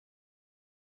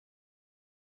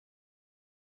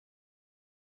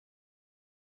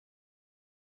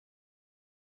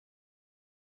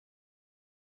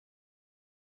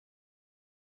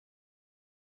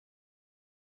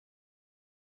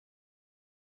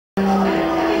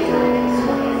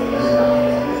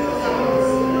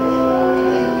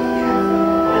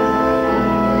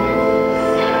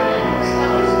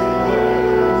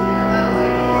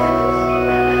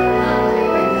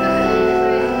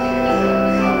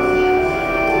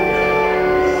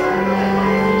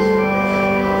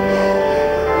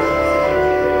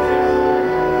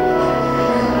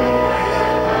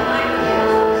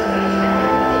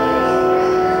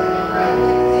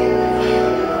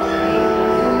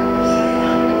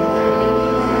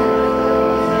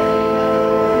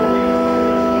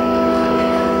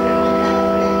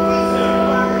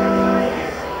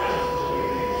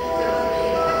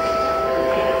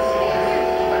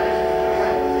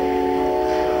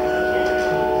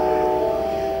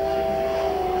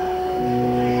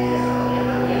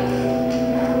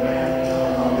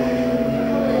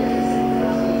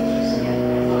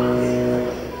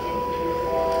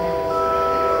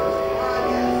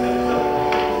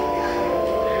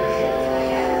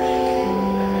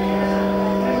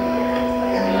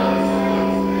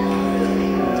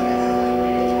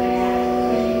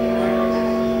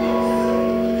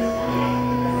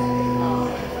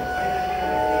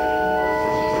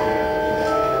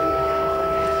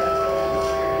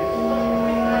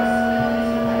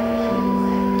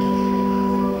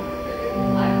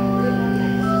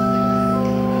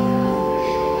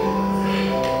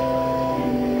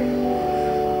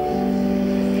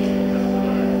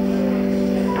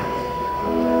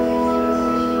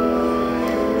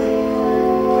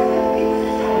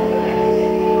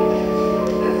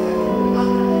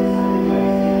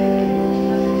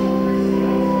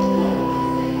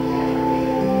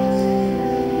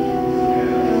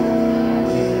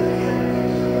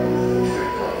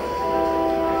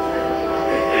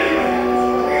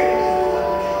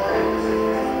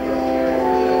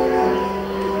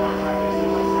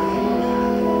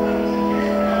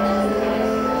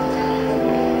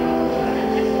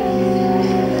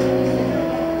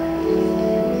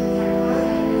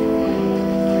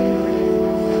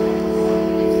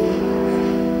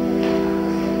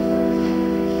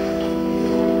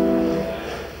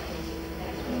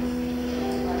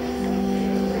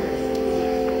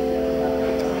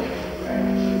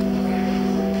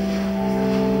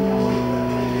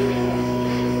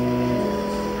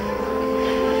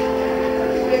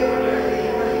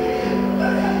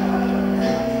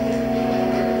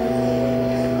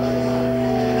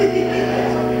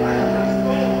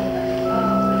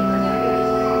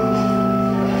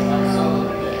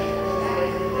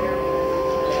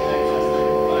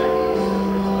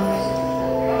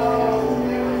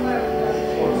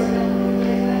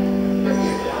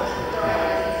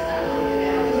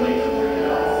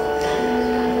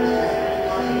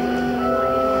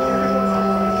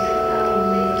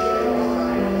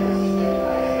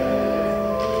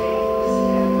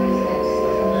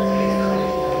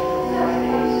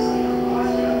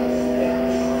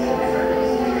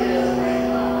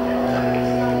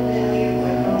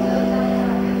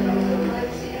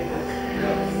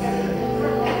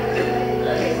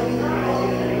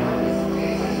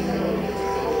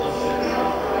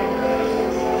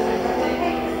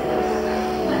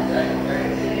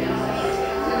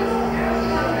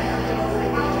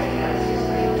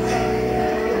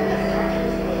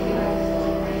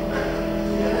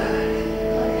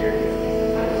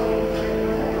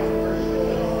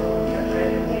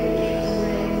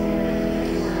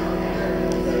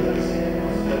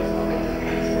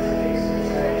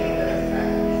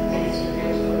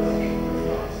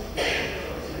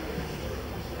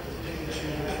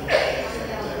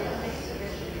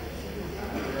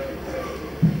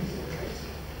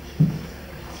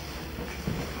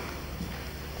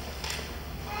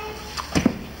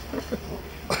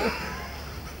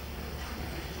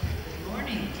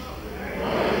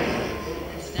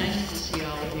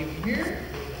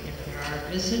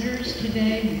visitors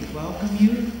today. We welcome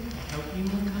you. I hope you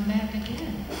will come back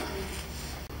again.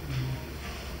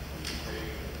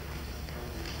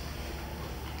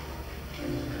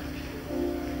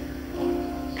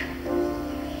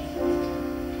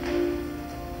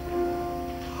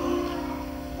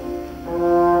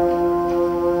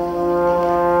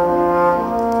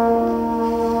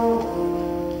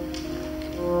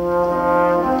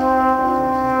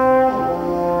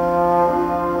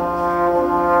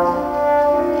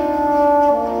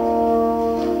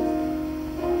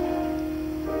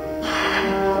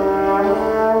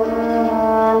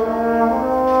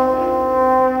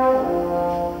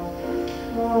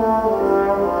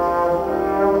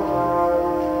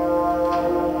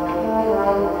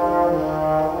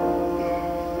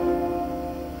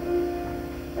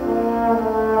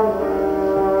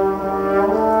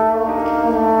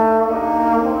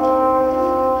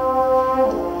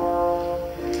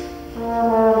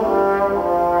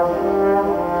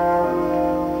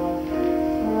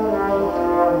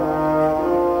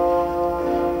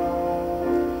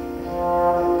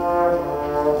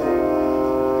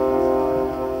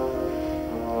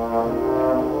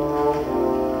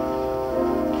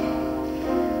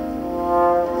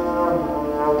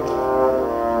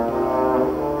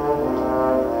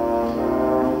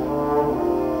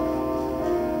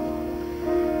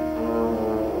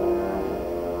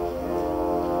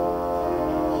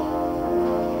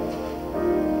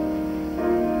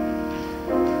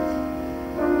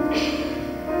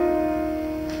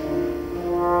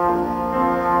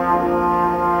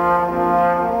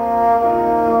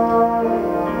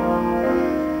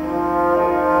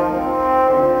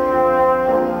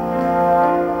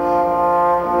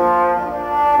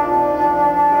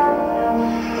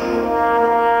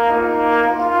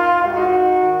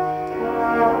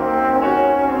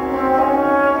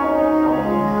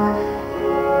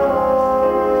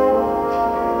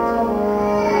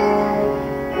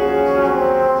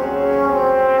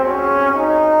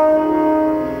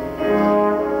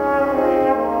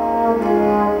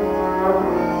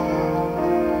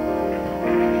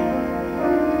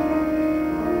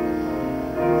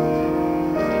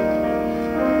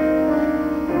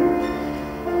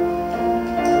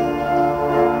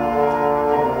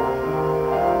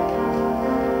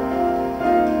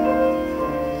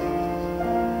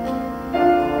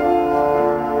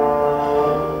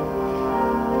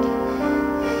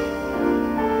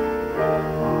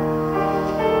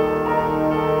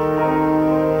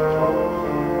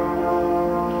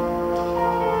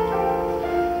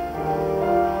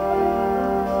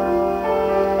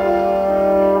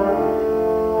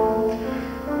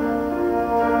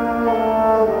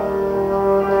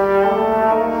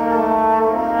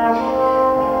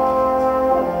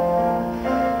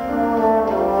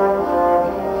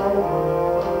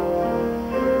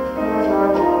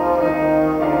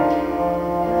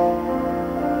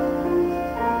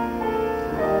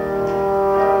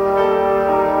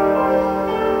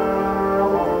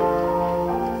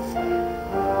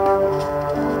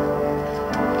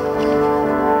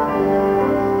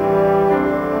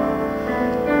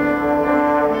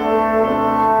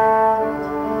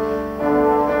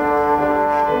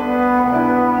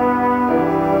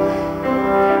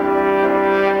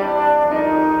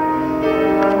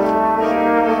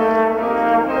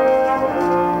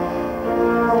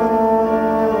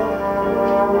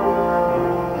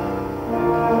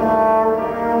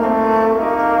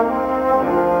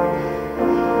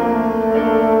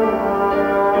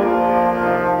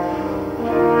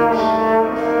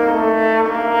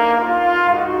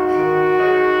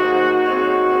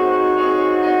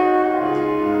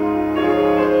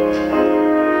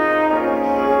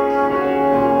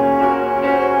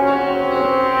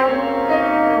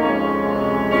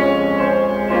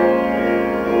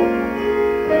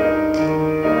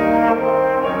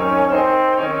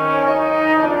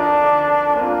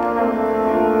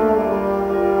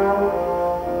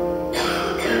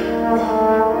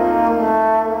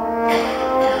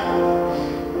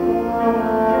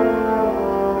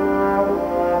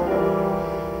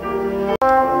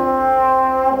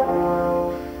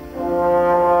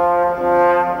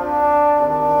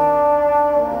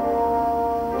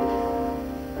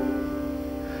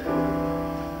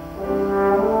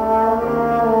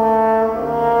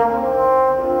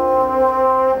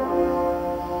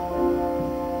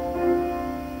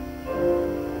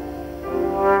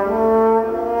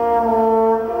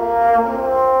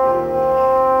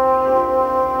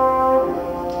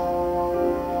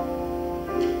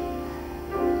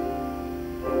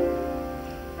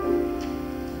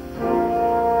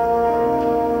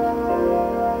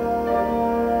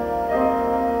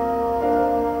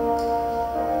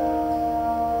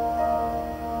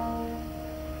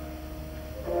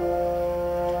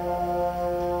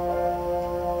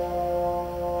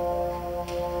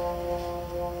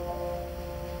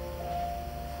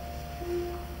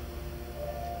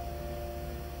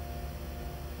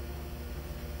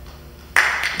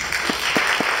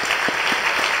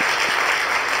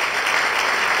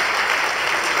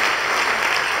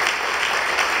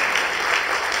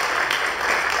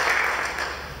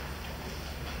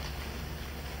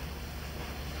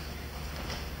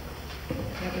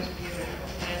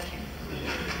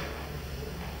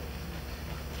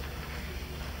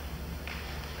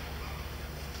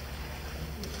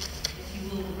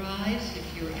 rise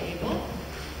if you're able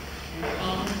and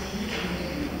follow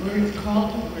the word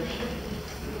call to worship.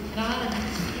 God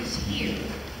is here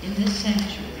in this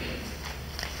sanctuary.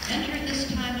 Enter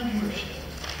this time of worship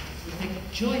with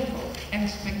a joyful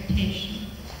expectation.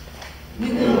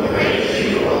 We will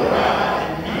praise you, O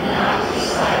God, and not be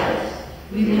silent.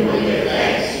 We will give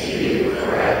thanks to you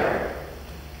forever.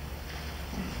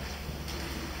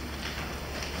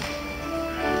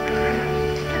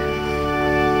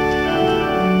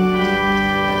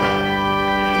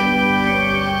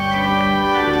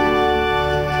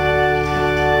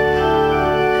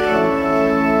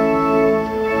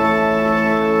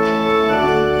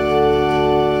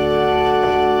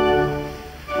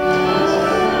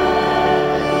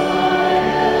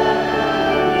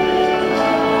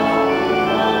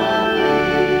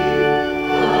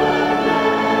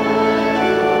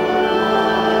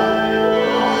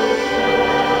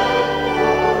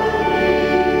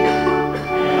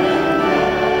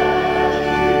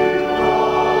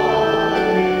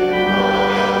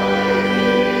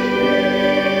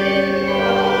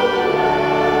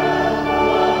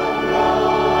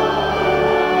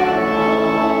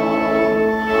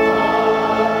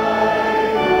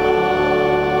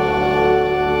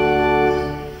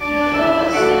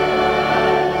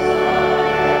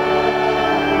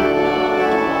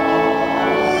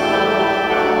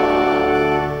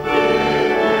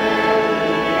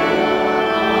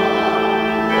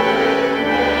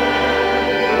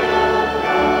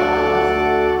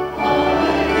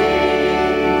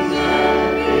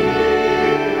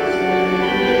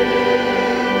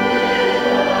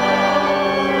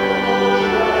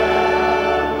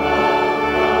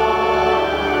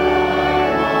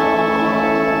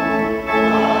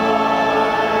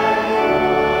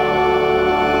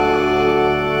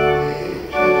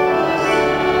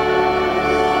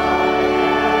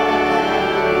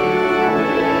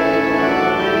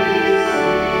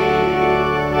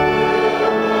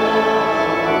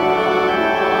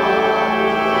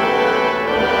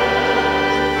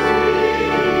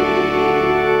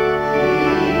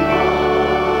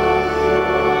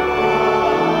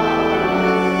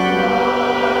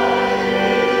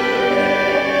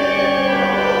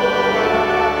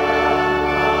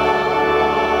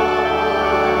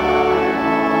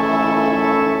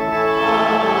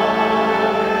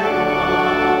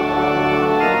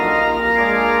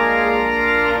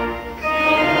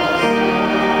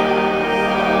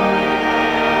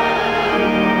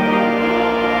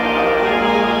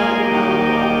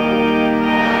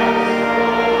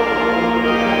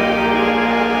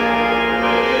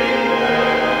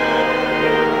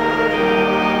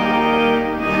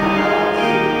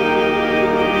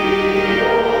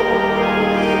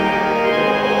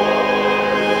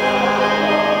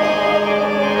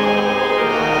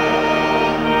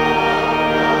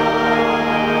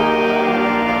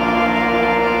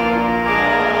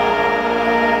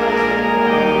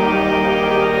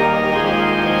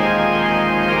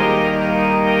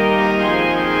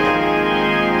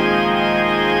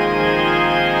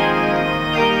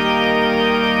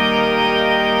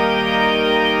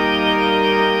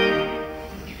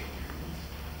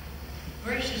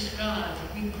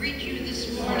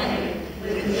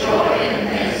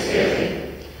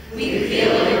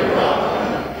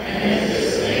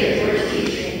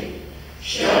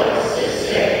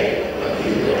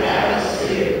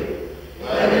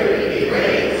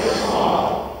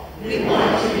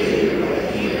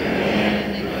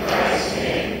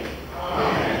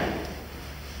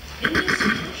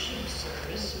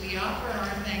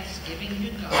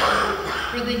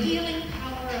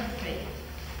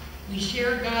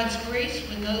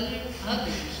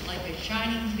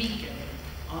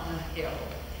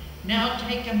 Now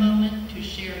take a moment to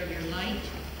share your light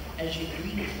as you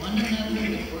greet one another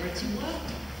with words of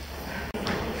welcome.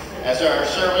 As our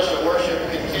service of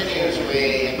worship continues,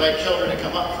 we invite children to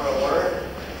come up for a word.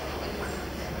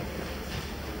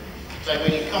 It's like we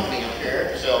need company up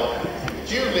here. So,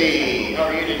 Julie, how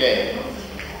are you today?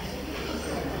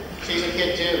 She's a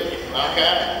kid too.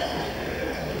 Okay.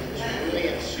 Julie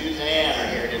and Suzanne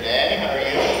are here today. How are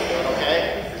you? Doing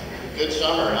okay? Good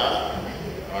summer, huh?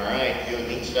 All right, doing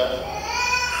neat stuff.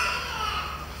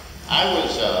 I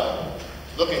was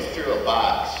looking through a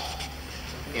box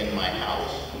in my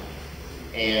house,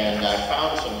 and I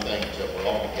found some things that were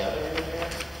all together in there,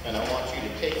 and I want you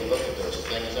to take a look at those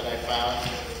things that I found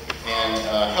and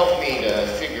help me to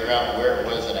figure out where it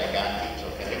was that I got these,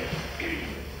 okay?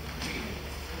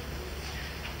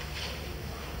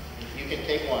 You can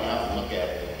take one out and look at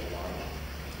it if you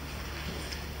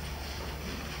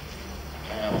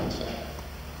want. What's that?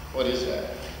 What is that?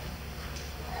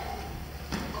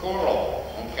 Coral,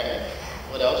 okay.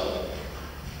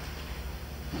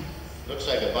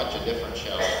 looks like a bunch of different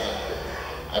shells.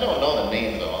 I don't know the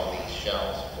names of all these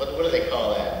shells. What do they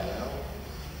call that? You know?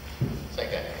 It's like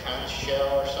a conch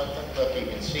shell or something. Look, you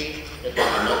can see that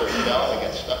there's another shell that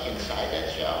got stuck inside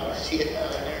that shell. You see it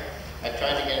down there? I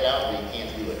tried to get it out, but you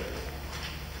can't do it.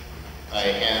 I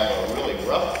have a really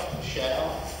rough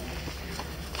shell.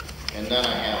 And then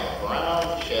I have a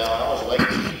brown shell. I always like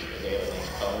these because they have a nice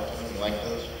color to them. You like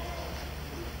those?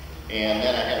 And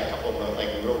then I had a couple of like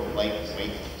real light weight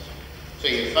ones. So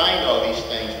you find all these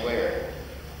things where?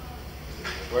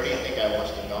 Where do you think I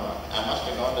must have gone? I must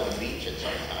have gone to the beach at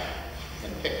some time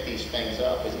and picked these things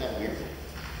up. Isn't that weird?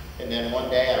 And then one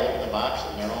day I opened the box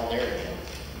and they're all there again.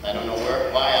 I don't know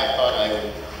why I thought I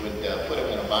would put them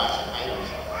in a box and hide them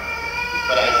somewhere.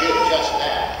 But I did just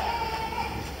that.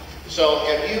 So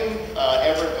have you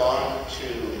ever gone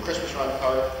to Christmas Run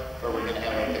Park where we're going to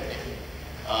have a picnic?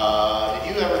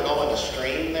 Did you ever go in the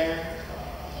stream there?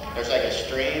 There's like a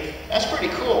stream. That's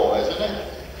pretty cool, isn't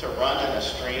it? To run in a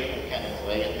stream and kind of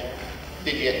play in there.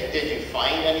 Did you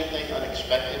find anything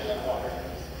unexpected in that water?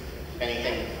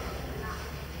 Anything?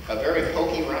 A very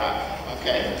pokey rock.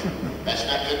 Okay. That's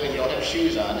not good when you don't have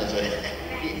shoes on, is it?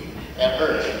 That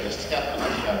hurts. You just step on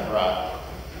a sharp rock.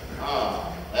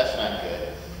 Oh, that's not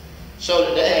good. So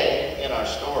today, in our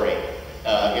story,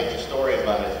 it's a story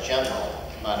about a general,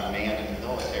 about a man in the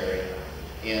military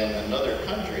in another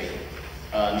country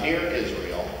near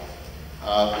Israel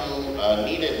who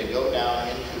needed to go down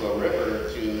into a river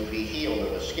to be healed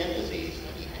of a skin disease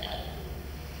that he had.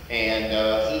 And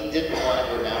he didn't want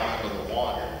to go down into the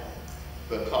water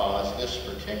because this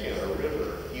particular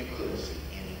river, you couldn't see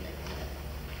anything in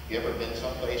it. You ever been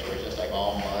someplace where it's just like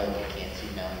all mud, you can't see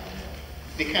down in it?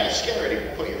 It'd be kind of scary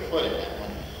to put your foot in that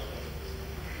one.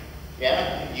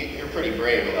 Yeah? You're pretty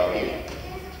brave though.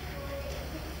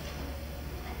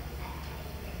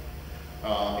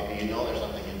 You know there's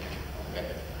something in there.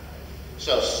 Okay.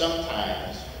 So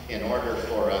sometimes, in order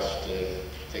for us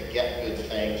to get good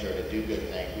things or to do good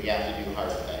things, we have to do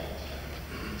hard things.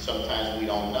 Sometimes we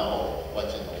don't know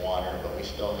what's in the water, but we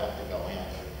still have to go in.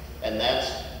 And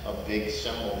that's a big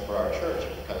symbol for our church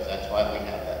because that's why we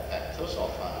have that baptismal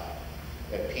fund.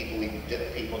 That we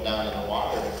dip people down in the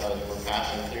water because we're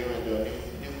passing through into a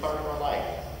new part of our life.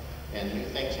 And new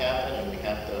things happen and we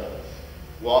have to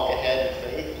walk ahead in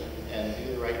faith and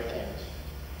do the right things.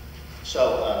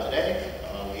 So today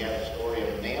we have the story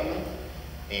of Naaman,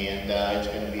 and it's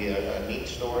going to be a neat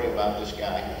story about this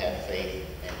guy who had faith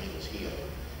and he was healed.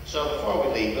 So before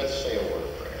we leave, let's say a word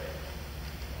of prayer.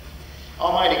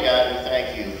 Almighty God, we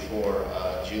thank you for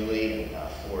Julie and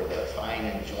for the fine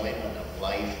enjoyment of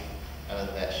life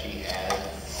that she has,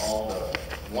 and all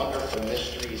the wonderful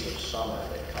mysteries of summer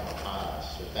that come upon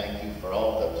us. So thank you for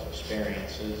all those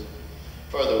experiences,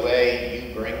 for the way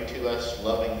you bring to us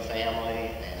loving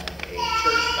family and a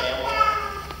church family.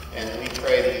 And we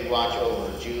pray that you watch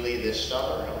over Julie this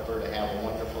summer, help her to have a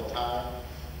wonderful time.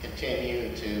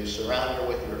 Continue to surround her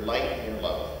with your light and your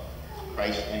love. In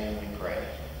Christ's name we pray.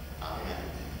 Amen.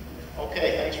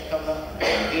 Okay, thanks for coming up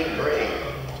and being brave.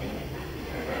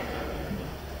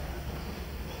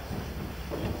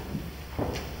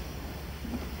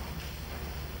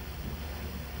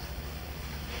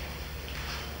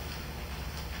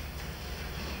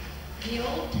 The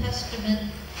Old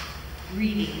Testament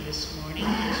reading this morning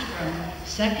is from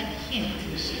 2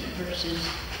 Kings,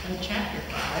 chapter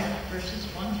 5, verses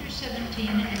 1 through 17,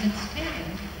 and it's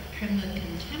taken from the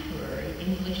Contemporary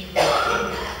English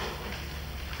Version.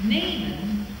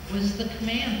 Naaman was the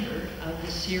commander of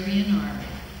the Syrian army.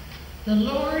 The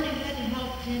Lord had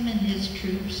helped him and his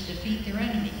troops defeat their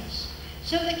enemies.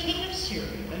 So the king of Syria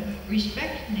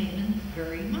respected Naaman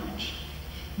very much.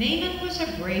 Naaman was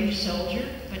a brave soldier,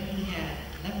 but he had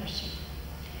leprosy.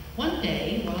 One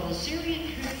day, while the Syrian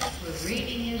troops were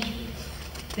raiding Israel,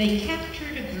 they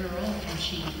captured a girl and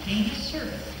she became a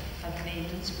servant of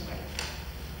Naaman's wife.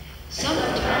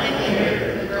 Sometime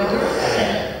later, the girl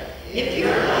said, "If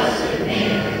your husband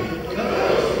Naaman would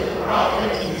go to the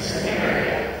prophet in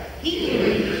Samaria, he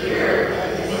would be cured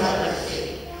of his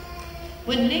leprosy."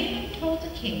 When Naaman told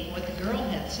the king what the girl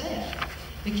had said,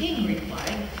 the king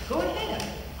replied, "Go ahead.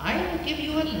 I will give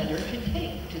you a letter to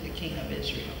take to the king of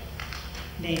Israel."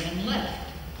 Naaman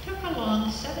left, took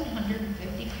along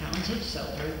 750 pounds of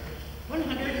silver,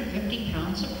 150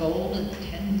 pounds of gold, and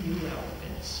 10 new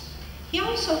outfits. He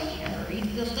also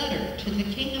carried the letter to the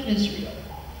king of Israel.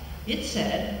 It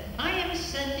said, "I am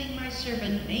sending my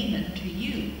servant Naaman to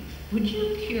you. Would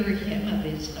you cure him of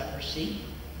his leprosy?"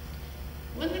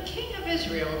 When the king of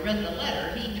Israel read the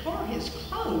letter, he tore his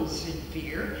clothes in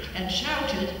fear and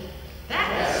shouted,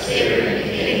 "That Syrian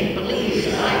king believes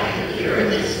I can cure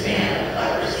this man of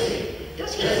leprosy.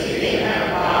 Does he think our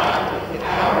God with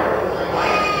power over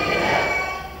life and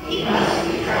death? He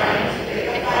must be trying to pick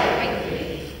a fight with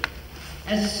me.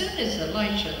 As soon as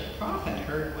Elisha the prophet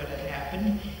heard what had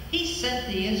happened, he sent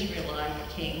the Israelite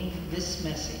king this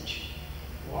message.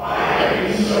 Why are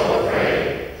you so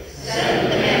afraid?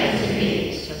 Send the man to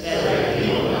me so that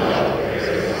he will know there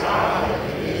is a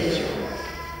prophet in Israel.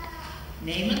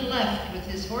 Naaman left with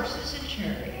his horses and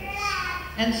chariots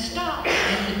and stopped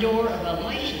at the door of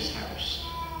Elisha's house.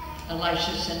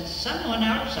 Elisha sent someone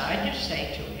outside to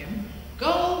say to him,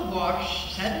 "Go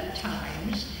wash 7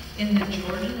 times in the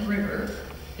Jordan River,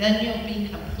 then you'll be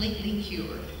completely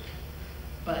cured."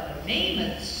 But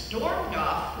Naaman stormed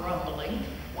off, grumbling,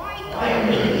 "Why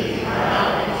did he come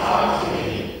out and talk to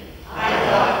me? I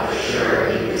thought for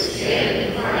sure he would stand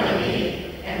in front of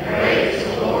me and pray to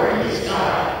the Lord his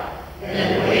God,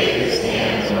 then wave his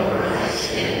hands over my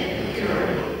sin and cure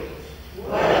me.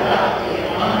 What about the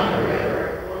Amana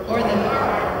River or the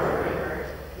Pharpar River?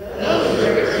 Those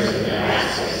rivers in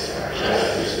Damascus are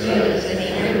just as good as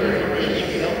any river in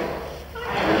Israel.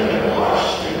 I would have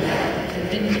washed in them and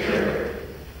been cured."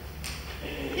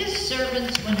 His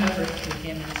servants went over to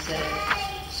him and said,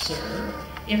 "Sir,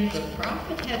 if the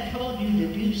prophet had told you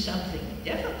to do something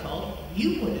difficult,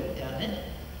 you would have done it.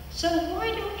 So why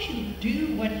don't you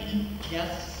do what he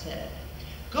just said?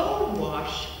 Go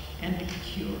wash and be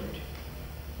cured."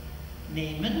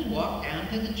 Naaman walked down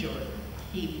to the Jordan.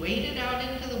 He waded out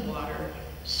into the water,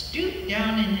 stooped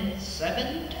down in it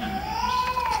 7 times,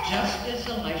 just as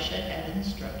Elisha had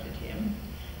instructed him.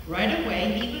 Right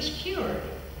away he was cured,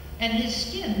 and his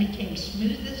skin became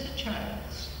smooth as a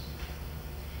child's.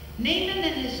 Naaman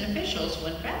and his officials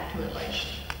went back to Elisha.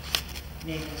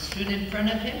 Naaman stood in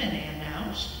front of him and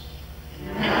announced,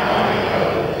 "Now I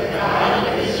know that the God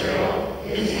of Israel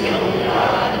is the only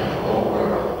God in the whole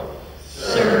world.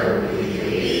 Sir, would you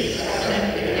please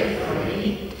accept the gift from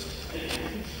me?"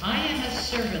 "I am a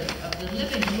servant of the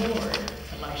living Lord,"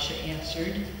 Elisha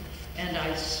answered, "and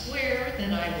I swear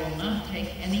that I will not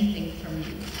take anything from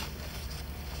you."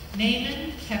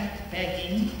 Naaman kept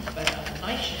begging, but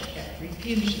Elisha kept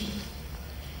refusing.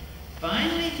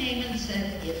 Finally, Naaman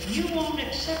said, "If you won't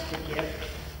accept the gift,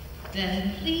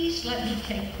 then please let me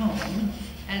take home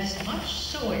as much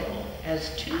soil as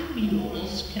 2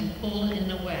 mules can pull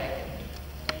in a wagon.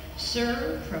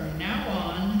 Sir, from now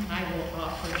on, I will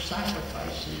offer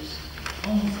sacrifices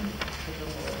only to the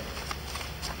Lord."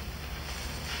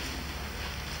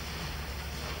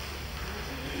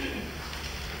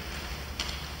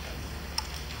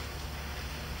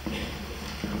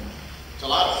 It's a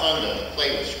lot of fun to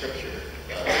play with Scripture.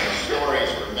 The stories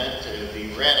were meant to be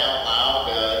read out loud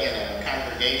in a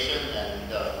congregation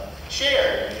and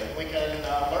shared. We can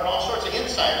learn all sorts of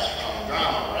insights from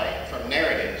drama, right? From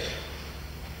narratives.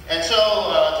 And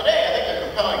so today, I think a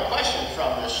compelling question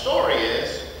from this story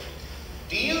is,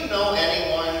 do you know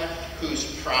anyone whose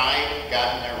pride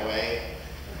got in their way?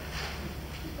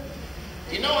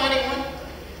 Do you know anyone?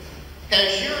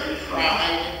 Has your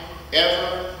pride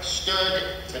ever stood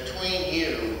between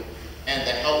you and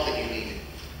the help that you needed?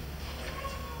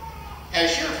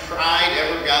 Has your pride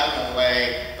ever gotten in the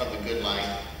way of the good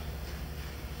life?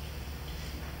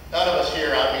 None of us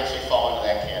here obviously fall into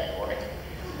that category.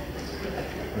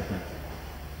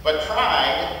 But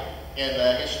pride, in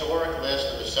the historic list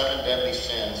of the 7 deadly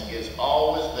sins, is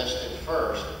always listed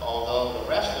first, although the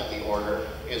rest of the order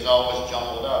is always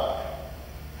jumbled up,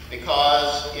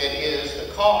 because it is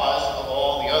the cause of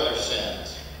all the other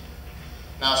sins.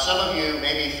 Now, some of you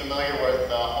may be familiar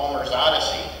with Homer's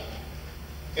Odyssey.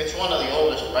 It's one of the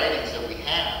oldest writings that we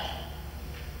have.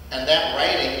 And that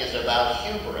writing is about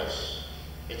hubris.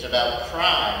 It's about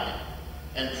pride.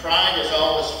 And pride is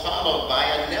always followed by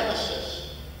a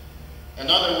nemesis. In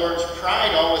other words,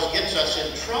 pride always gets us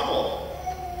in trouble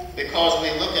because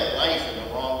we look at life in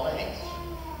the wrong ways.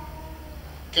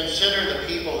 Consider the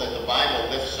people that the Bible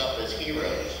lifts up as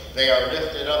heroes. They are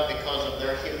lifted up because of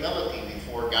their humility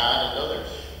before God and others.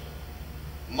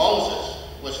 Moses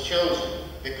was chosen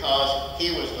because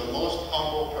he was the most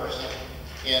humble person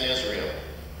in Israel.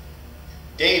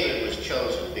 David was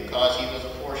chosen because he was a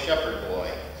poor shepherd boy.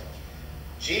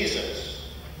 Jesus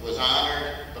was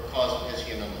honored because of his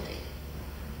humility.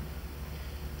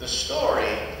 The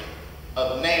story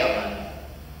of Naaman,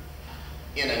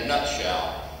 in a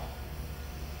nutshell,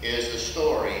 is the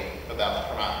story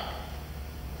about pride.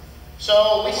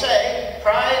 So we say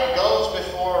pride goes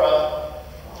before a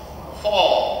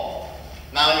fall.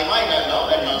 Now you might not know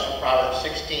that comes from Proverbs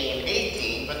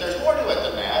 16:18, but there's more to it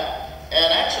than that.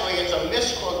 And actually it's a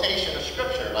misquotation of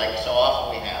Scripture, like so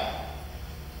often we have.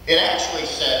 It actually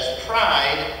says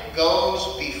pride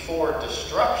goes before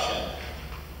destruction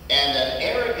and an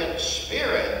arrogant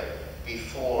spirit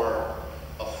before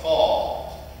a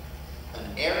fall. An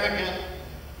arrogant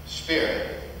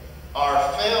spirit.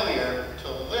 Our failure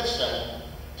to listen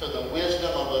to the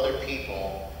wisdom of other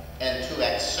people and to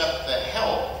accept the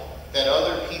help that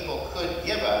other people could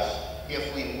give us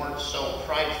if we weren't so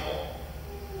prideful.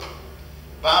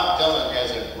 Bob Dylan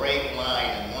has a great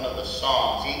line in one of the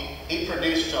songs. He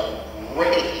produced some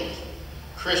great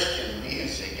Christian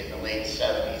music in the late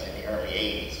 70s and the early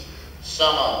 80s.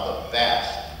 Some of the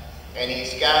best. And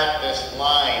he's got this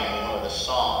line in one of the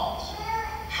songs.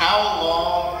 How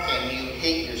long can you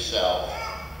hate yourself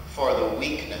for the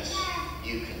weakness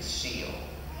you conceal?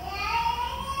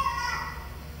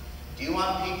 Do you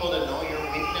want people to know your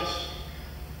weakness?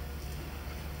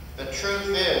 The truth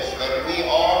is that we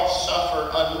all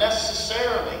suffer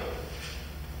unnecessarily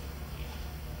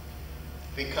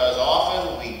because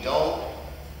often we don't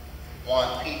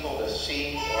want people to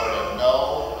see or to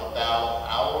know about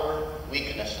our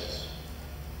weaknesses.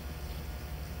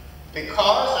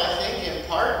 Because I think in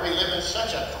part we live in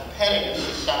such a competitive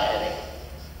society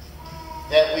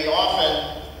that we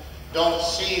often don't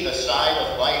see the side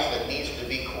of life that needs to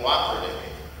be cooperative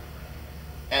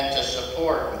and to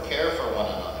support and care for one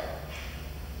another.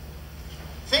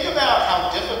 Think about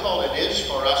how difficult it is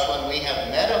for us when we have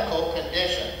medical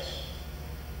conditions.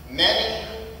 Many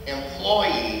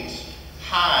employees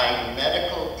hide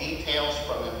medical details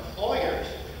from employers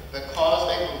because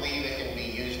they believe it can be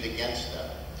used against them.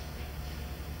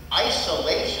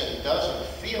 Isolation doesn't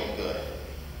feel good.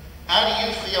 How do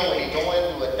you feel when you go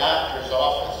into a doctor's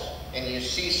office and you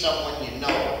see someone you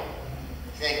know?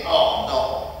 You think, oh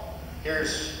no,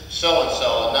 here's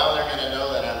so-and-so, and now they're going to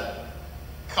know that I'm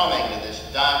coming to this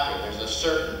doctor. There's a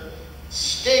certain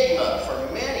stigma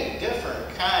for many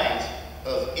different kinds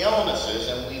of illnesses,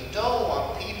 and we don't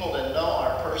want people to know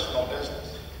our personal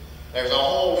business. There's a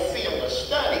whole field of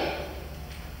study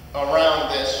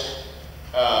around this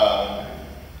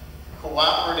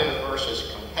cooperative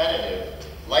versus competitive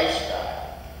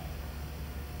lifestyle.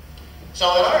 So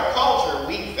in our culture,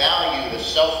 we value the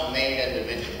self-made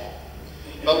individual.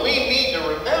 But we need to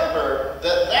remember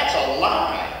that that's a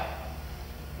lie.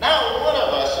 Not one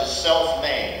of us is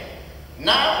self-made.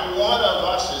 Not one of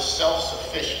us is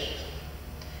self-sufficient.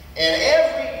 And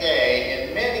every day,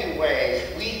 in many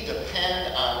ways, we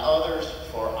depend on others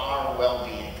for our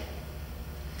well-being.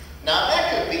 Now,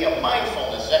 that could be a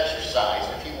mindfulness exercise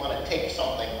if you want to take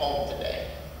something home today.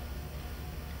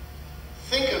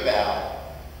 Think about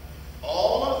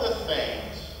all of the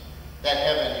things that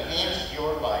have enhanced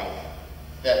your life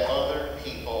that other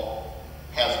people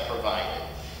have provided.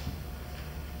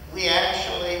 We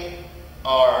actually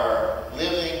are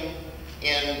living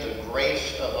in the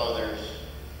grace of others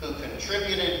who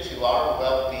contributed to our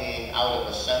well-being out of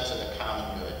a sense of the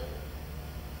common good.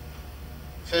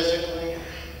 Physically,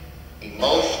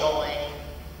 emotionally,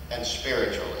 and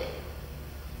spiritually.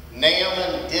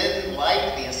 Naaman didn't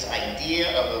like this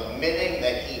idea of admitting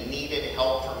that he needed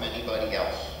help from anybody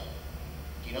else.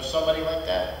 Do you know somebody like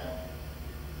that?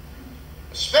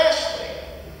 Especially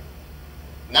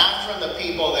not from the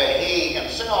people that he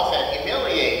himself had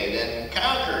humiliated and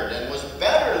conquered and was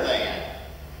better than.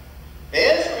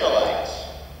 The Israelites.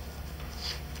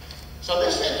 So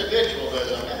this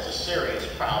individualism is a serious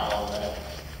problem that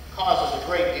causes a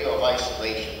great deal of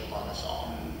isolation among us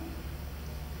all.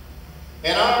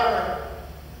 And our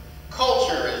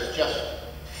culture is just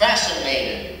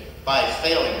fascinated by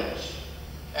failures.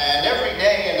 And every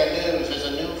day in the news is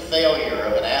a new failure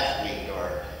of an athlete,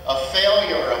 or a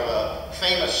failure of a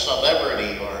famous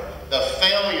celebrity, or the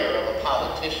failure of a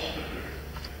politician.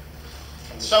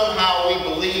 And somehow we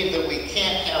believe that we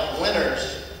can't have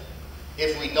winners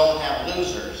if we don't have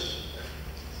losers.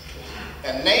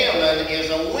 And Naaman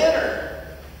is a winner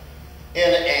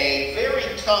in a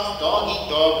very tough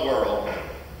dog-eat-dog world.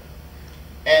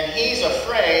 And he's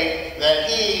afraid that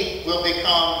he will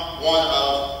become one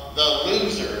of the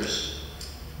losers,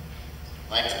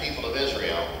 like the people of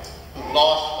Israel, who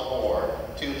lost the war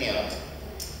to him.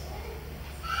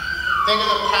 Think of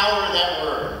the power of that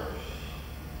word.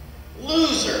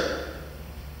 Loser.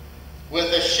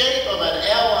 With the shape of an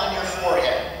L on your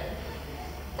forehead.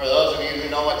 For those of you who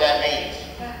know what that means.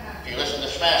 If you listen to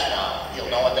Smash Mouth, you'll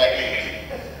know what that means.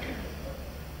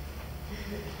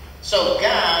 So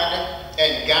God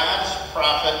and God's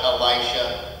prophet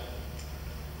Elisha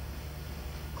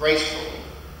gracefully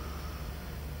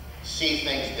see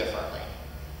things differently.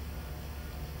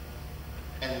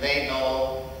 And they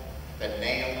know that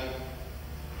Naaman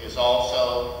is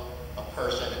also a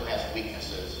person who has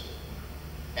weaknesses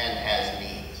and has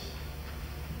needs.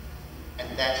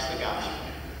 And that's the gospel.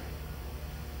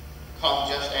 Come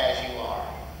just as you are.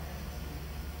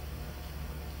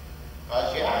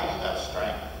 Because, yeah, you have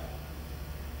strength.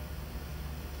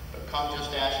 But come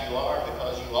just as you are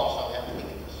because you also have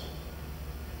weakness.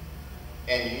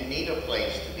 And you need a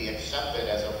place to be accepted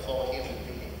as a full human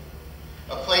being.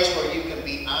 A place where you can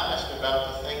be honest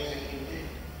about the things that you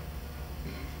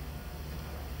do.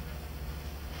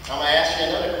 I'm going to ask you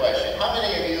another question. How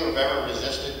many of you have ever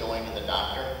resisted going to the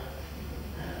doctor?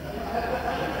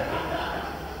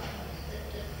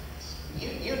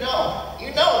 You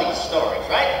know these stories,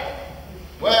 right?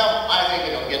 Well, I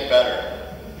think it'll get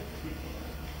better.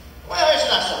 Well, it's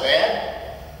not so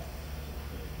bad.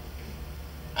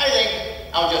 I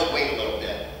think I'll just wait a little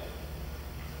bit.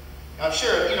 I'm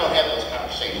sure you don't have those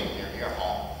conversations in your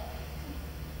home.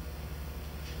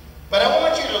 But I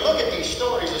want you to look at these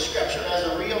stories of Scripture as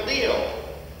a real deal.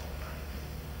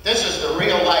 This is the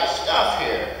real life stuff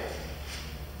here.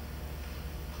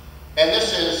 And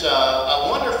this is a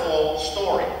wonderful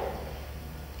story,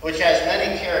 which has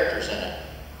many characters in it.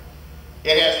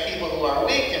 It has people who are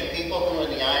weak and people who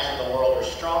in the eyes of the world are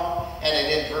strong, and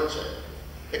it inverts it.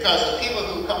 Because the people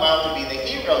who come out to be the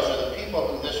heroes are the people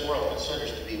who this world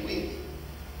considers to be weak.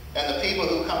 And the people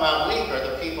who come out weak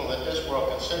are the people that this world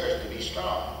considers to be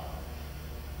strong.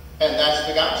 And that's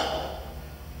the gospel.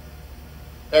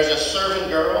 There's a servant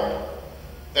girl.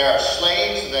 There are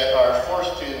slaves that are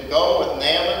forced to go with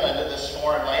Naaman into this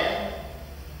foreign land.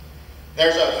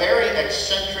 There's a very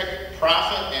eccentric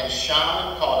prophet and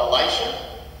shaman called Elisha.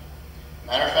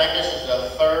 Matter of fact, this is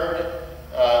the third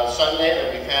Sunday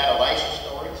that we've had Elisha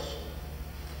stories.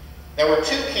 There were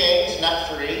 2 kings, not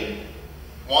 3.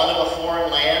 One of a foreign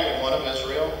land and one of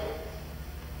Israel.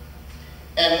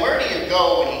 And where do you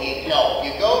go when you need help?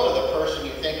 You go to the person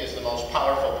you think is the most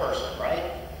powerful person,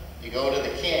 right? You go to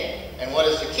the king. And what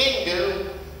does the king do?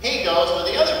 He goes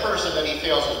to the other person that he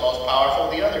feels is most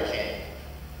powerful, the other king.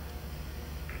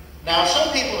 Now,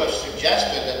 some people have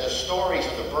suggested that the stories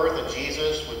of the birth of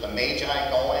Jesus, with the Magi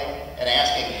going and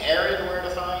asking Herod where to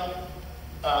find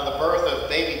the birth of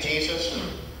baby Jesus,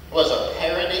 was a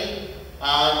parody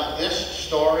on this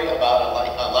story about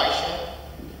Elisha.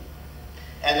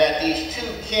 And that these 2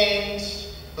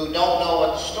 kings who don't know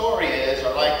what the story is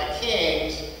are like the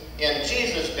kings in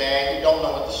Jesus' day who don't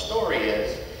know what the story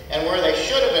is. And where they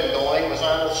should have been going was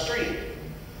on the street.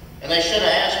 And they should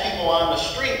have asked people on the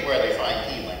street where they find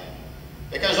healing.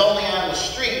 Because only on the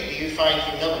street do you find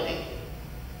humility.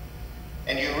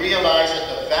 And you realize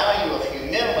that the value of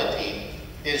humility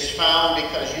is found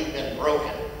because you've been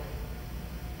broken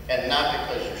and not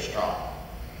because you're strong.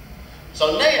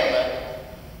 So Naaman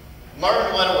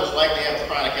learned what it was like to have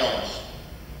chronic illness.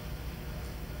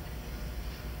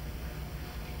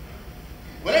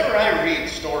 Whenever I read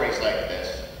stories like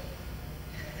this,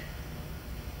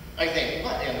 I think,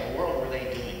 what in the world were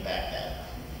they doing back then?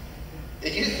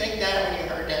 Did you think that when you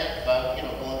heard that about,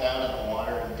 going down in the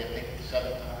water and dipping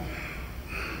 7 times?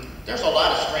 There's a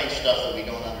lot of strange stuff that we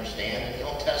don't understand in the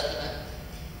Old Testament.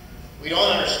 We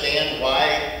don't understand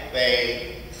why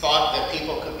they thought that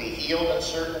people could be healed in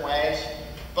certain ways.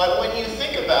 But when you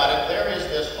think about it, there is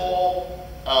this whole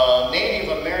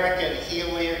Native American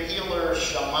healer,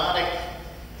 shamanic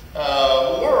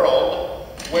world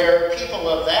where people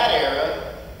of that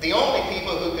era, the only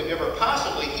people who could ever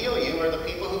possibly heal you are the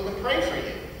people who can pray for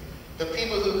you. The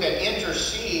people who can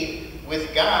intercede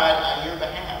with God on your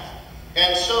behalf.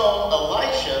 And so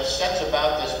Elisha sets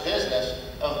about this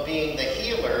business of being the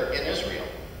healer in Israel.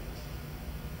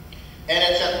 And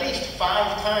it's at least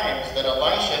 5 times that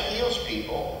Elisha heals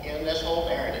people in this whole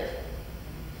narrative,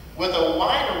 with a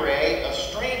wide array of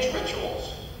strange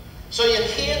rituals. So you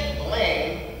can't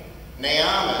blame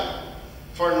Naaman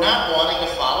for not wanting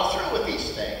to follow through with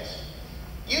these things.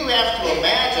 You have to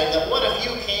imagine that what if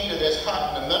you came to this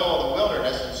hut in the middle of the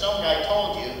wilderness and some guy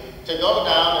told you to go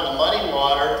down in the muddy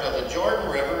water to the Jordan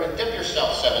River and dip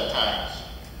yourself 7 times.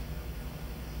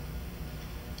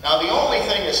 Now the only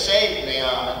thing that saved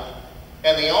Naaman,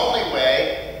 and the only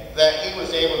way that he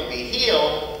was able to be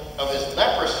healed of his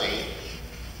leprosy,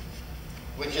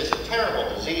 which is a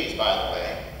terrible disease, by the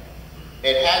way.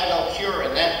 It had no cure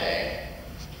in that day.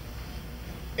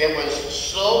 It was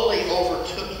slowly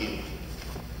overtook you.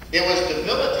 It was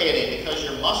debilitating because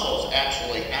your muscles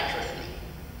actually atrophy.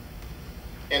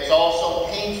 It's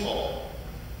also painful.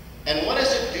 And what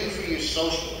does it do for you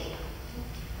socially?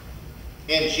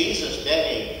 In Jesus'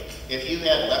 day, if you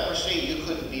had leprosy, you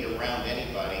couldn't be around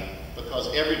anybody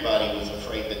because everybody was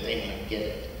afraid that they might get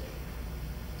it.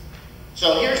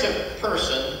 So here's a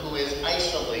person who is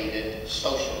isolated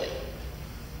socially.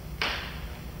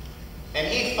 And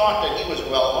he thought that he was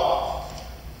well off.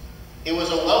 He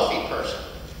was a wealthy person.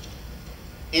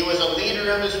 He was a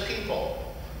leader of his people.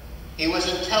 He was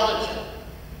intelligent.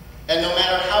 And no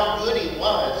matter how good he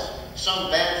was,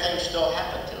 some bad things still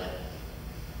happened to him.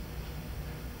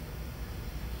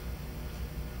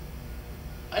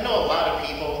 I know a lot of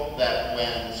people that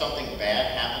when something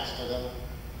bad happens to them,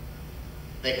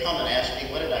 they come and ask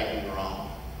me, what did I do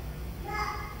wrong?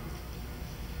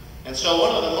 And so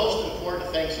one of the most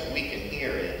important things that we can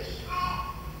hear is,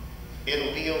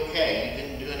 it'll be okay, you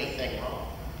didn't do anything wrong.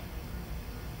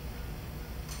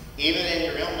 Even in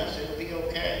your illness, it'll be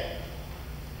okay.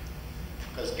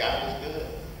 Because God is good.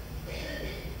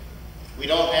 We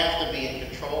don't have to be in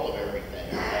control of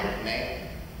everything like man.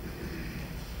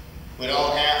 We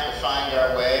don't have to find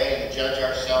our way and judge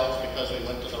ourselves because we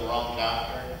went to the wrong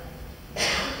doctor.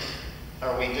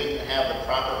 Or we didn't have the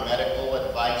proper medical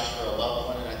advice for a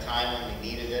loved one in a time when we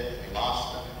needed it and we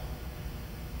lost them.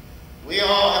 We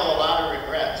all have a lot of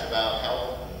regrets about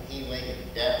health and healing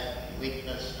and death and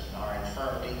weakness and our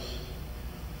infirmities.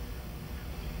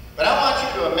 But I want you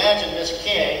to imagine this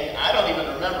king. I don't even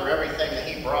remember everything that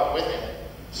he brought with him.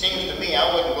 Seems to me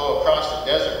I wouldn't go across the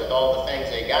desert with all the things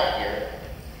they got here.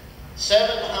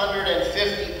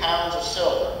 750 pounds of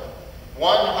silver,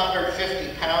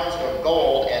 150 pounds of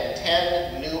gold, and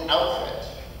 10 new outfits.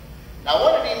 Now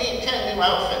what did he need 10 new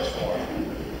outfits for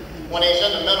when he's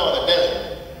in the middle of the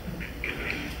desert?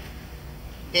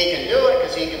 He can do it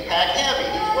because he can pack heavy.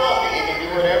 He's wealthy. He can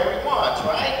do whatever he wants,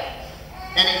 right?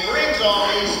 And he brings all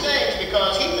these things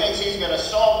because he thinks he's going to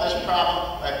solve this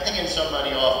problem by paying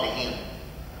somebody off to heal him.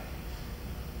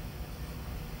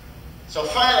 So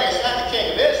finally, it's not the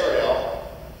king of Israel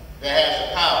that has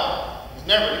the power. It's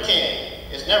never the king.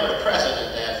 It's never the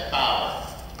president that has the power.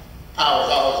 Power is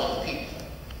always in the people.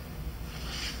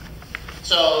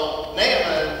 So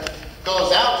Naaman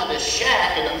goes out to this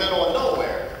shack in the middle of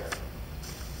nowhere.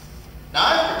 Now,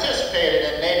 I've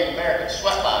participated in Native American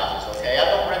sweat lodges, okay? I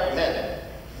don't recommend it.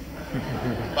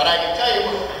 But I can tell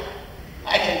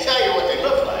you what they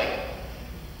look like.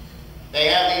 They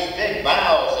have these big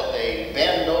boughs that they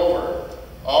bend over,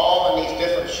 all in these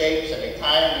different shapes, and they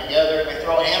tie them together. They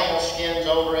throw animal skins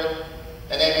over it,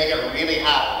 and they make it really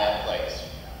hot in that place.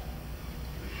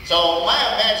 So my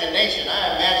imagination,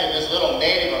 I imagine this little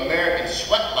Native American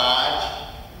sweat lodge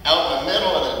out in the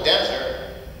middle of the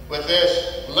desert with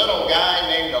this little guy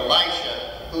named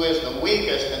Elisha, who is the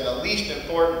weakest and the least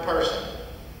important person.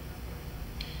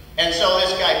 And so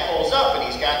this guy pulls up and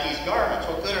he's got these garments.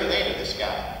 What good are they to this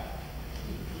guy?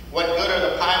 What good are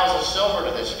the piles of silver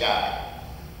to this guy?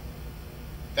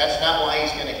 That's not why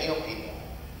he's going to heal people.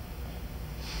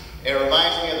 It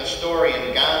reminds me of the story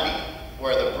in Gandhi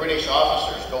where the British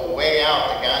officers go way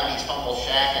out to Gandhi's humble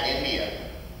shack in India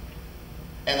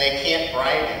and they can't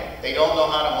bribe him. They don't know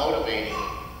how to motivate him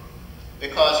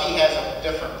because he has a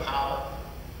different power.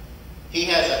 He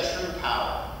has a true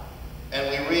power. And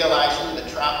we realize who the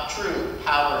true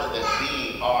powers that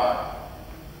be are.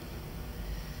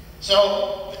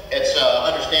 So it's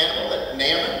understandable that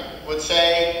Naaman would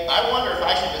say, I wonder if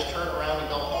I should just turn around and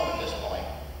go home at this point.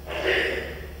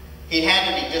 He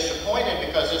had to be disappointed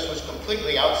because this was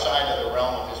completely outside of the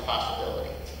realm of his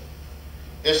possibility.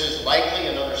 This is likely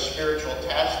another spiritual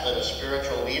test that a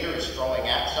spiritual leader is throwing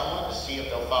at someone to see if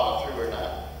they'll follow through or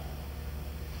not.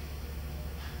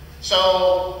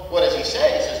 So, what does he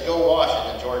say? He says, go wash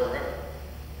in the Jordan River.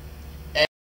 And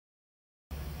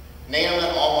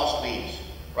Naaman almost leaves,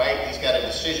 right? He's got a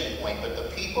decision point. But the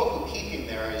people who keep him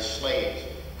there are his slaves,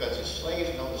 because his slaves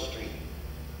know the street.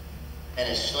 And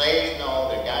his slaves know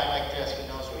that a guy like this, he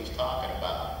knows what he's talking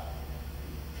about.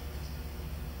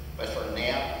 But for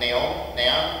Naaman, it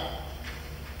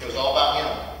was all about him.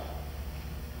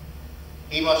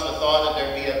 He must have thought that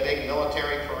there'd be a big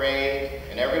military parade,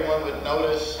 and everyone would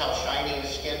notice how shiny his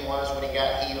skin was when he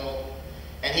got healed.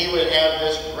 And he would have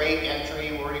this great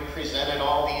entry where he presented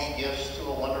all these gifts to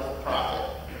a wonderful prophet.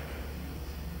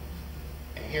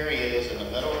 And here he is in the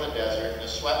middle of the desert, in a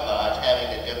sweat lodge,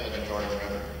 having to dip in the Jordan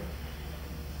River.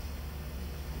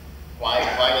 Why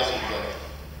does he do it?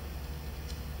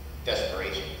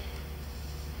 Desperation.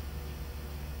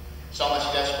 So much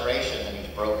desperation that he's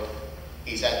broken.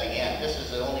 He's at the end. This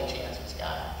is the only chance he's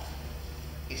got.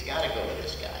 He's got to go to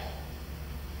this guy.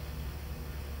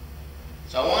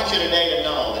 So I want you today to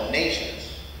know that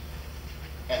nations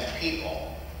and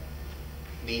people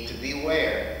need to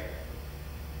beware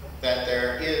that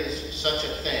there is such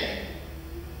a thing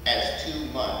as too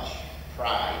much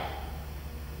pride.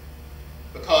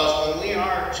 Because when we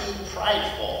are too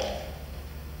prideful,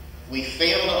 we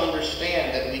fail to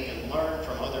understand that we can learn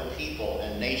from other people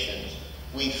and nations.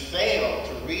 We fail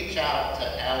to reach out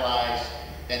to allies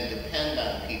and depend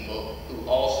on people who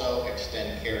also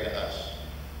extend care to us.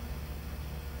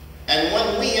 And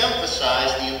when we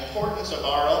emphasize the importance of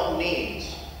our own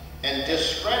needs and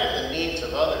discredit the needs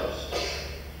of others,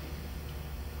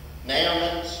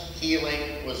 Naaman's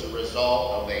healing was a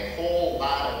result of a whole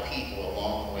lot of people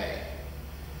along the way.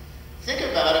 Think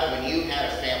about it when you had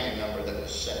a family member that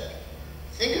was sick.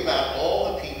 Think about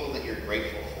all the people that you're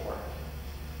grateful for.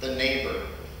 The neighbor,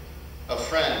 a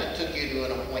friend that took you to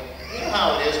an appointment. You know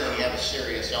how it is when you have a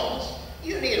serious illness?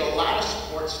 You need a lot of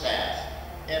support staff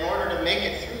in order to make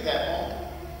it through that moment.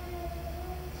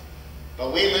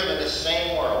 But we live in the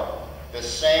same world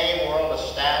of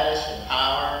status and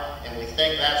power, and we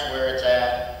think that's where it's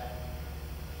at.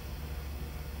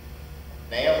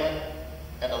 Naaman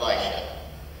and Elisha.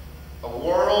 A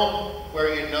world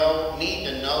where you need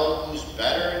to know who's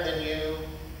better than you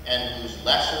and who's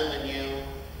lesser than you,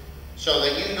 so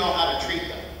that you know how to treat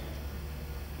them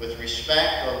with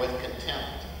respect or with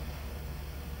contempt.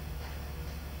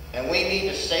 And we need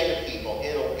to say to people,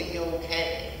 it'll be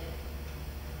okay.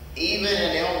 Even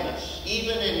in illness,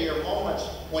 even in your moments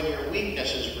when your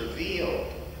weakness is revealed,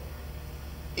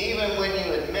 even when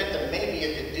you admit that maybe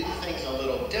you could do things a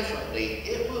little differently,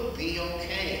 it will be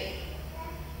okay.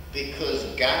 Because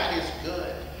God is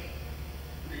good.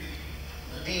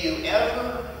 Do you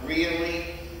ever really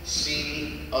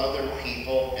see other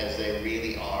people as they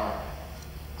really are?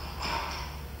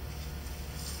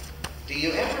 Do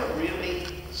you ever really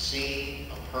see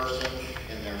a person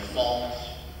in their fullness,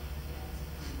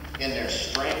 in their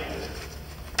strength,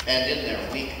 and in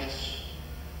their weakness?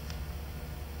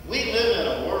 We live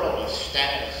in a world of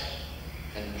status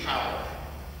and power.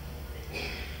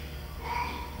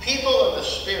 People of the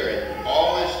Spirit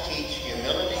always teach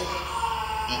humility,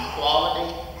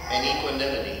 equality, and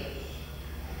equanimity.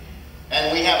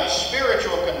 And we have a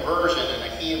spiritual conversion and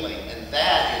a healing, and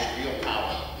that is real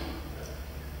power.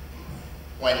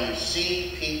 When you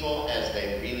see people as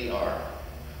they really are.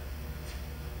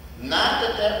 Not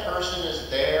that that person is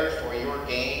there for your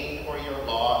gain or your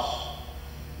loss.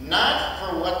 Not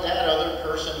for what that other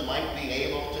person might be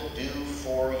able to do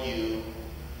for you.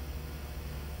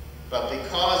 But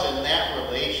because in that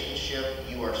relationship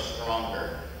you are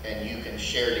stronger and you can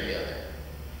share together.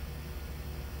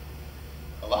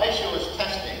 Elisha was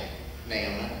testing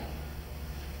Naaman.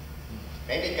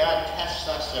 Maybe God tests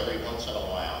us every once in a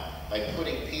while by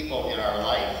putting people in our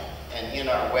life and in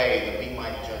our way that we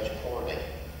might judge poorly.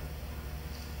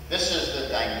 This is the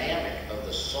dynamic of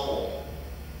the soul.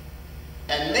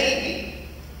 And maybe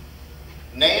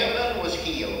Naaman was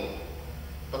healed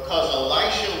because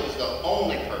Elisha was the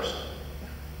only person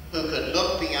who could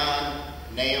look beyond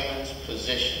Naaman's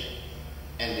position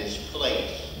and his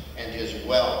place and his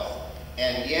wealth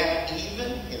and yet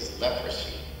even his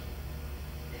leprosy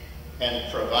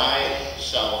and provide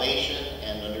salvation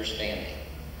and understanding.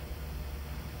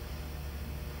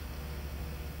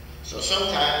 So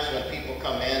sometimes when people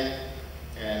come in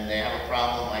and they have a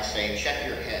problem, I say, check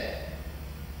your head.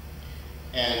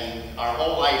 And our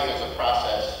whole life is a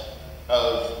process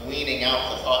of weeding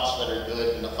out the thoughts that are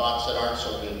good and the thoughts that aren't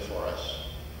so good for us.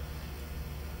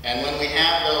 And when we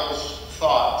have those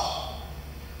thoughts,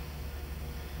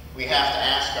 we have to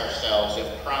ask ourselves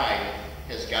if pride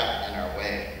has gotten in our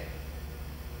way.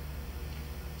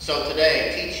 So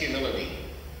today, teach humility,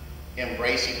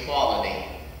 embrace equality,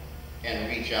 and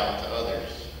reach out to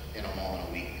others in a moment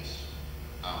of weakness.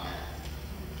 Amen.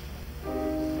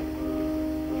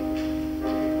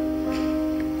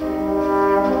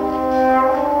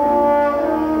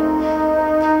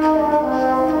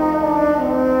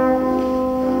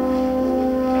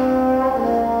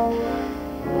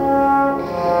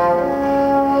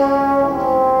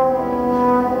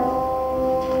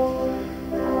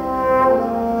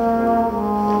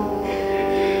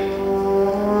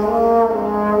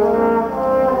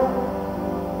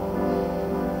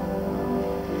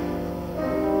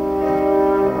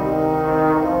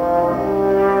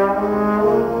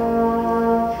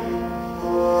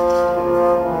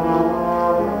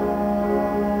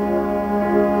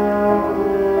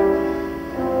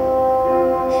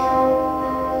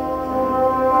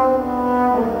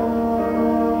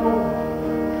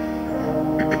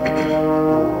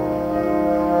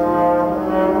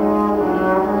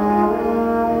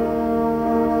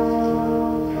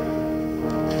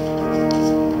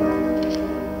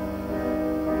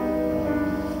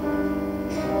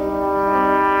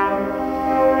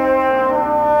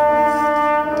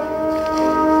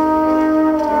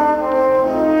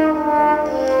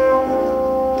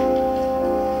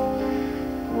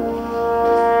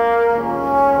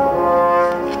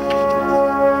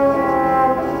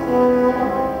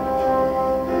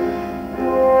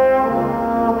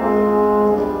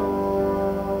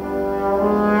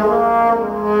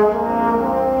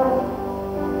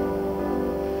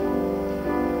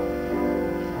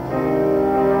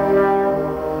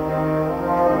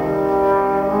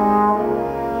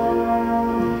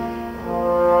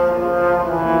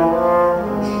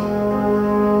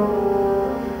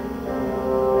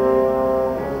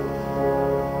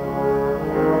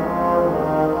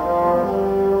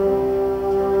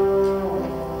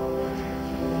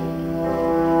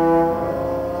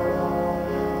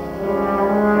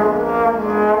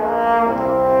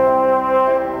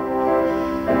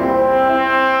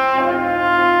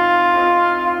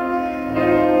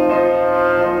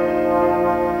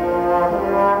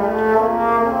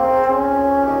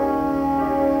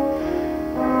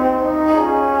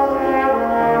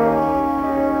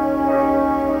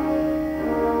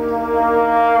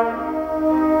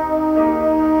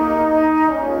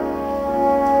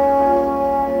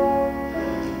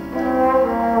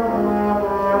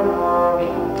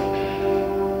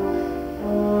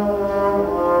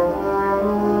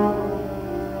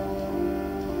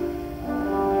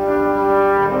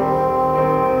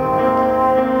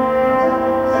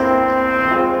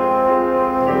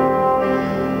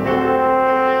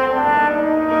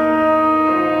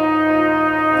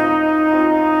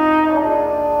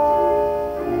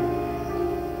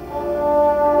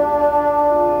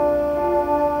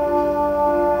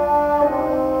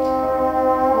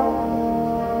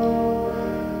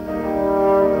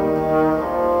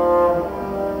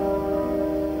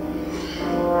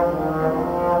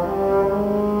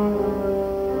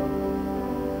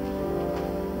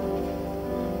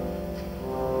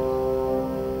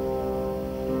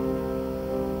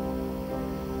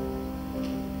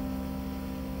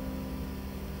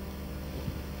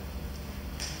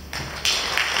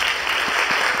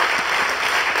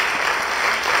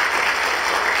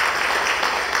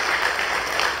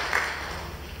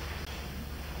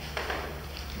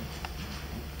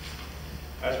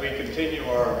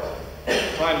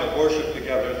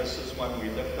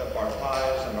 our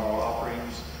tithes and our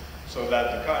offerings so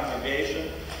that the congregation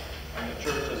and the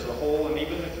church as a whole and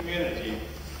even the community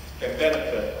can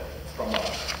benefit from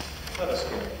us. Let us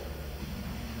give.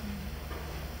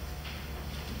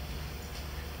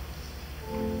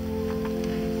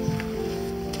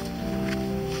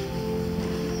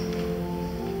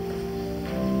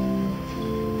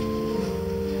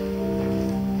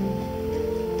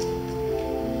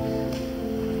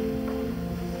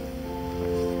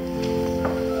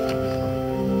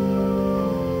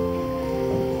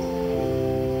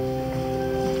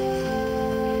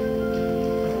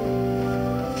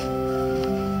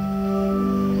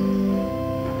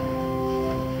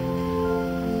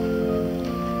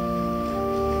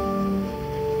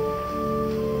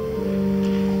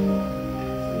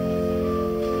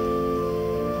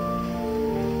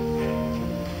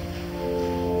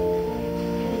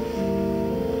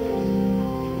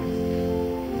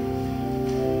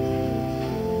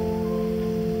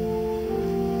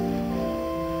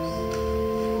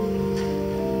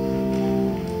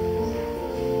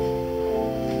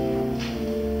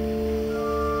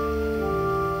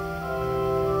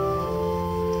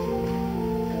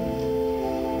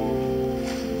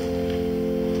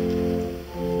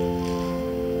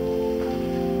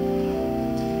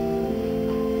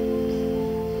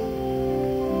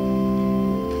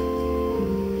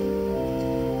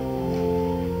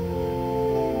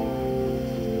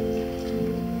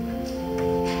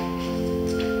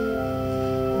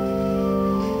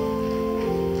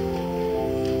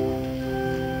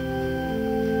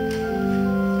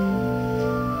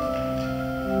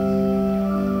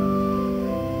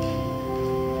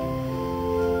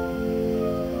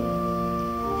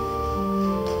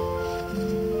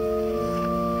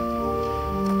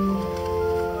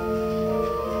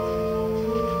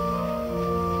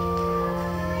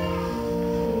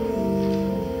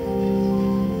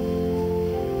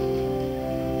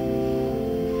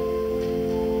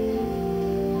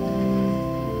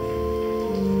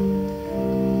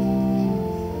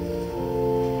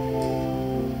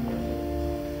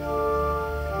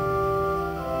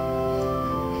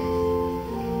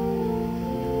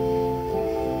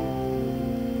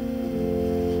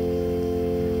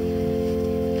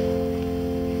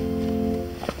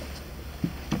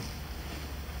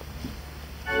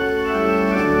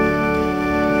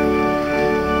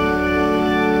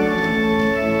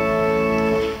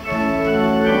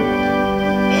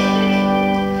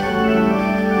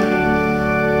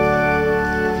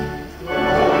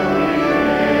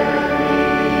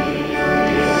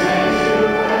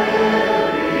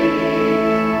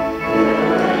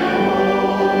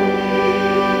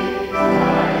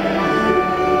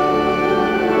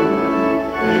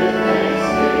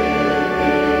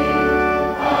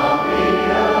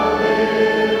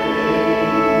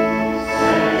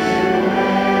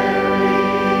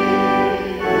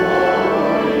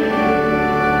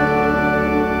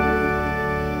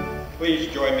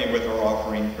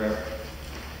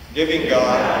 Giving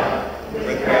God,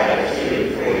 with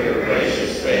gratitude for your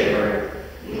gracious favor,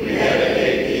 we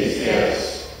dedicate these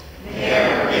gifts. May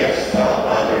our gifts help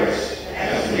others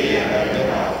as we have been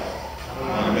helped.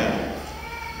 Amen.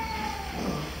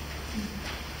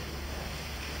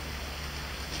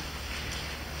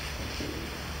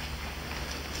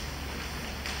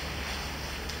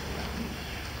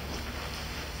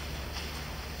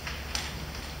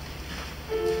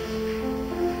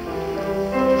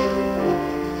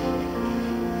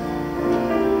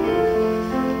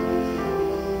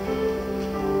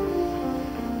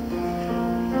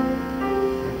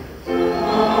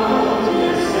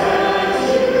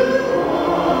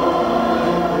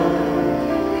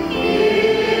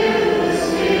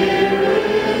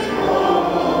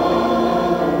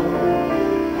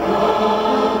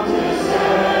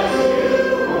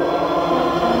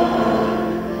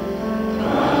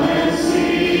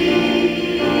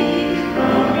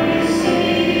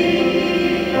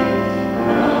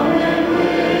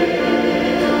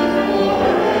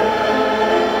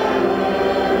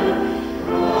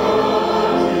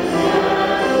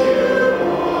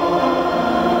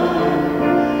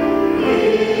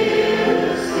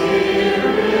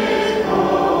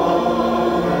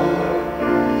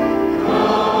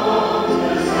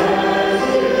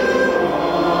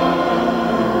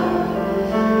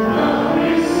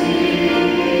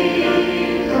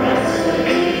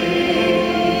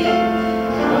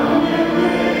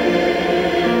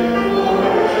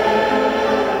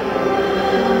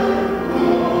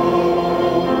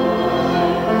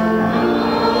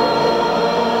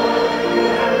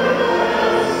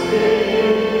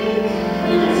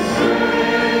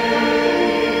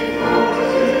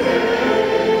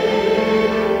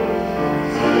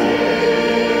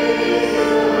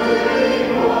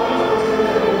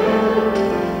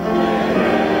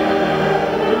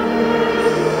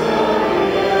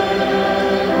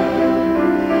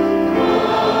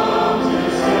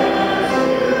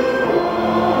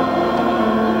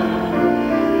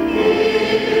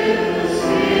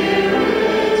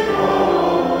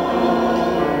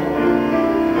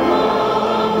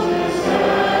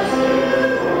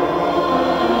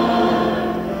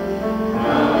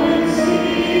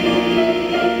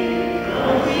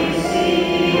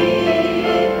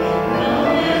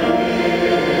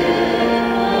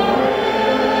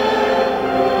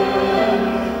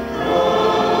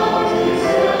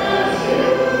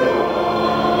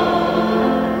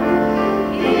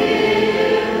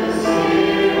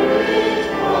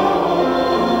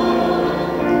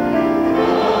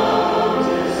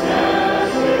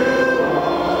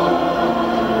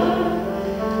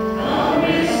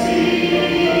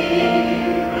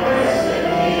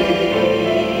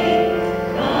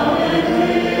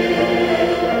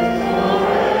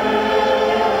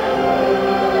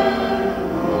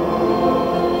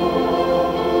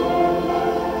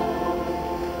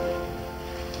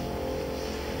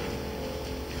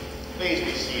 Please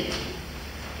be seated.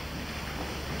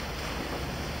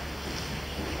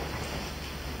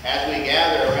 As we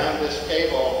gather around this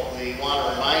table, we want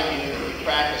to remind you that we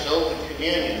practice open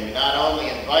communion. We not only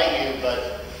invite you,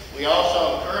 but we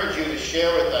also encourage you to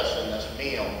share with us in this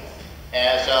meal,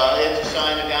 as it's a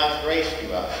sign of God's grace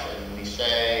to us. And we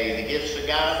say the gifts of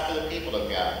God for the people of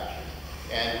God.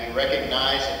 And we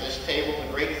recognize at this table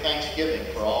the great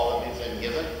thanksgiving for all that we've been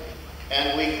given.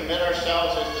 And we commit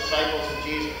ourselves as disciples of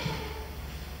Jesus.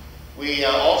 We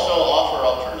also offer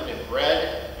alternative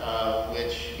bread,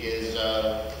 which is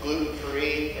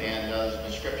gluten-free, and there's a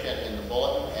description in the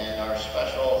bulletin. And our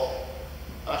special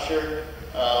usher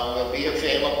will be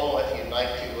available if you'd like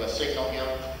to signal him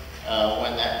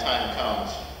when that time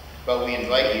comes. But we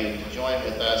invite you to join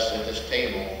with us at this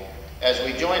table as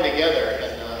we join together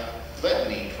in the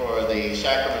litany for the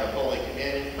sacrament of Holy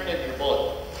Communion, printed in your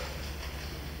bulletin.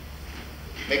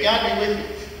 May God be with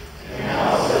you. And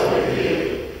also with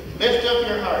you. Lift up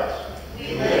your hearts.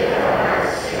 We lift our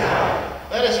hearts to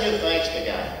God. Let us give thanks to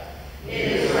God.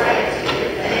 It is right to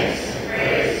give thanks and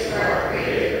praise to our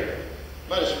Creator.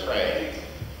 Let us pray.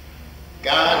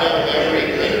 God of every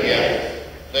good gift,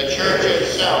 the Church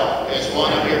itself is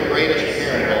one of your greatest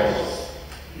miracles.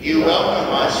 You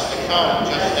welcome us to come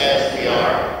just as we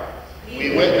are.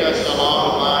 We witness a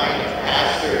long line of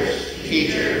pastors,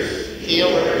 teachers,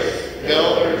 healers,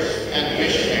 builders, and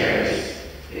missionaries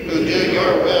who do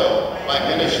your will by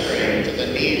ministering to the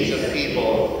needs of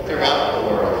people throughout the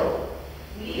world.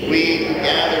 We who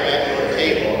gather at your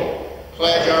table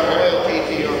pledge our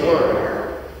loyalty to your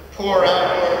word. Pour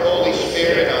out your Holy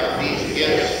Spirit on these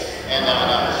gifts and on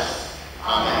us.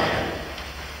 Amen.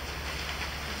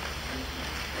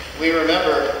 We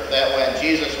remember that when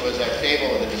Jesus was at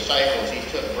table with the disciples, he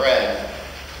took bread,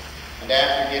 and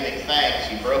after giving thanks,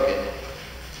 he broke it,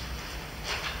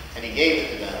 and he gave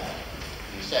it to them.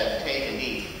 He said, "Take and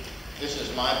eat. This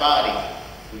is my body,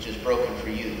 which is broken for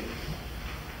you."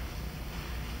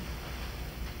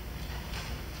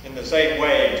 In the same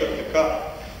way, he took the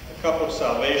cup of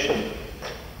salvation,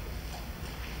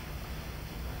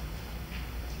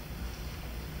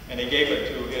 and he gave it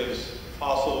to his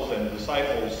apostles and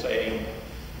disciples, saying,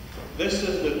 "This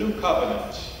is the new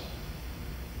covenant.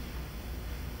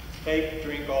 Take,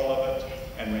 drink all of it,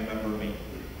 and remember me."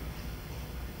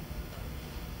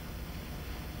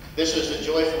 This is the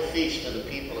joyful feast of the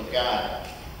people of God.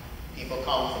 People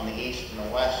come from the east and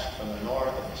the west, from the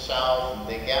north and the south, and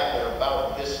they gather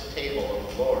about this table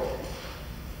of the Lord.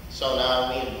 So now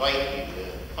we invite you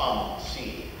to come and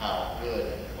see how good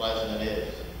and pleasant it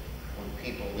is when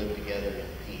people live together in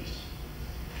peace.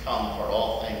 Come, for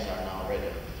all things are not